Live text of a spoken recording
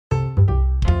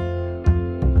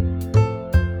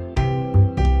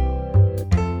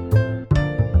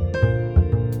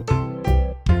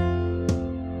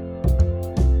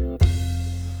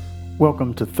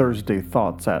Welcome to Thursday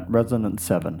Thoughts at Resonance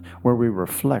 7, where we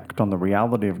reflect on the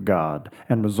reality of God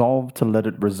and resolve to let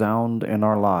it resound in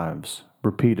our lives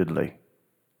repeatedly.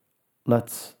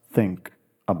 Let's think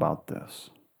about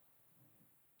this.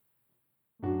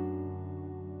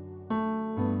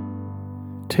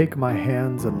 Take my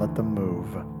hands and let them move.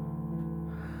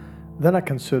 Then I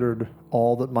considered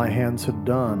all that my hands had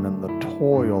done and the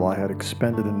toil I had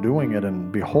expended in doing it,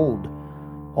 and behold,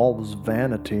 all was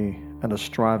vanity and a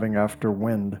striving after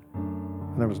wind,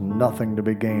 and there was nothing to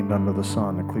be gained under the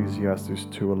sun. Ecclesiastes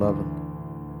 2:11.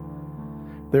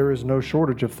 There is no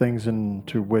shortage of things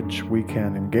into which we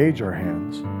can engage our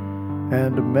hands,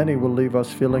 and many will leave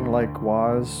us feeling like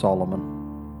wise Solomon.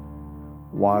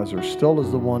 Wiser still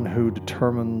is the one who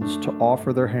determines to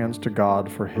offer their hands to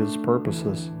God for His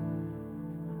purposes.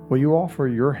 Will you offer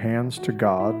your hands to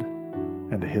God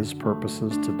and His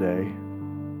purposes today?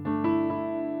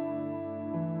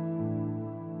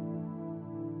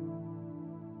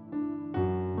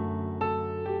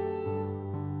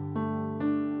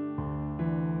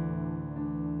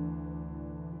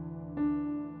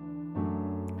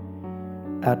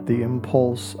 At the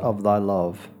impulse of thy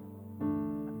love.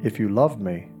 If you love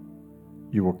me,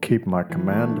 you will keep my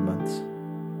commandments.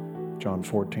 John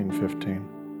 14:15.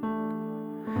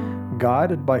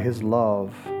 Guided by His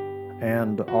love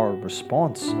and our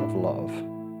response of love,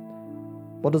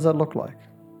 what does that look like?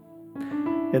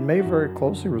 It may very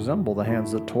closely resemble the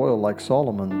hands that toil like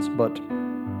Solomon's, but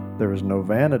there is no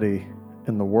vanity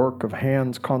in the work of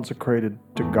hands consecrated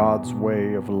to God's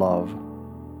way of love.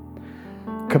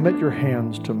 Commit your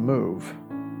hands to move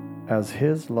as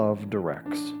His love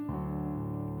directs.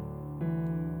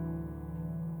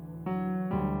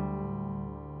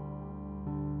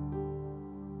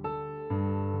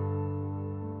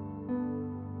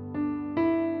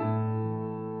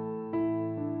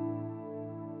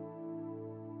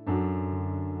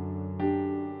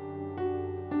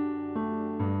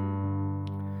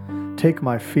 Take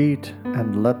my feet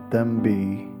and let them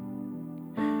be.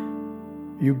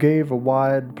 You gave a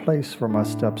wide place for my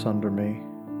steps under me,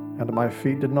 and my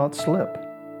feet did not slip.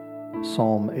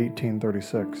 Psalm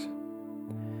 18:36.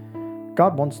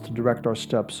 God wants to direct our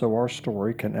steps so our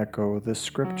story can echo this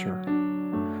scripture.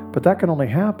 But that can only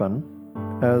happen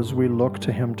as we look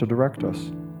to Him to direct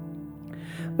us.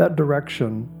 That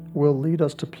direction will lead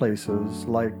us to places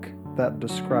like that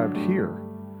described here,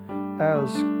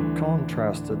 as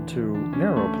contrasted to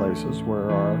narrow places where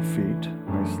our feet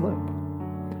may slip.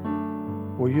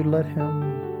 Will you let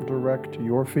Him direct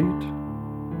your feet?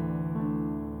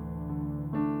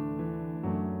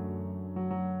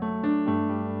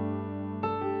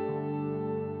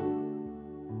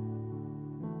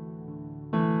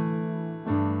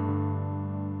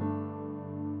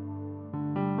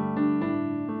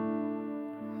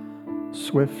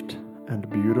 Swift and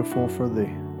beautiful for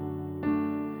thee.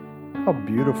 How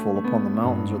beautiful upon the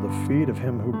mountains are the feet of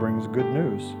Him who brings good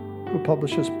news, who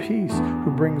publishes peace,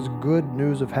 who brings good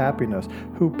news of happiness,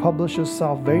 who publishes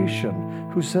salvation,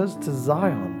 who says to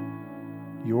Zion,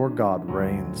 your God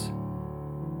reigns.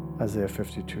 Isaiah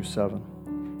 52:7.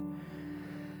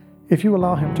 If you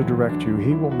allow Him to direct you,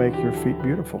 He will make your feet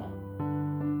beautiful.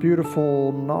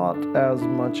 Beautiful not as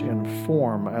much in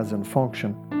form as in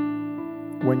function.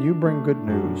 When you bring good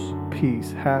news,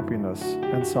 peace, happiness,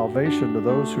 and salvation to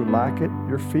those who lack it,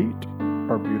 your feet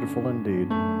are beautiful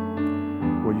indeed.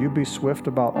 Will you be swift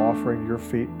about offering your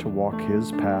feet to walk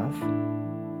His path?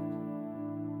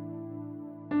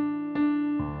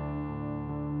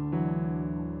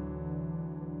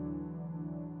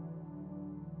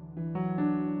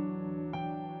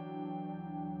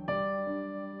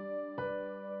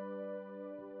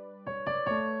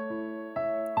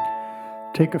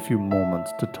 Take a few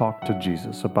moments to talk to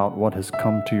Jesus about what has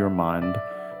come to your mind,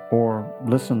 or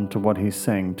listen to what He's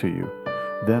saying to you.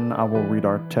 Then I will read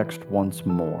our text once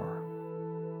more.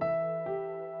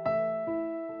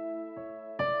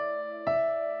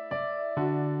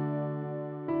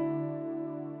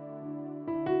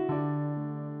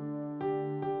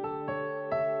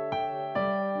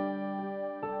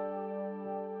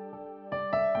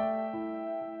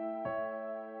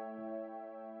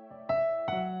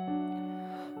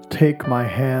 Take my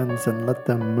hands and let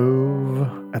them move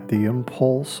at the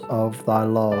impulse of thy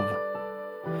love.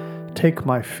 Take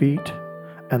my feet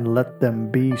and let them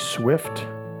be swift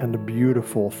and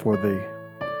beautiful for thee.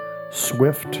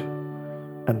 Swift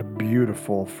and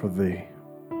beautiful for thee.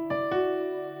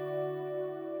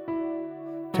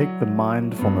 Take the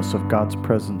mindfulness of God's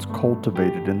presence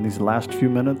cultivated in these last few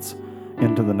minutes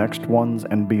into the next ones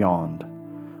and beyond.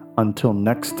 Until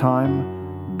next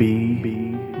time,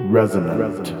 be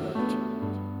resonant.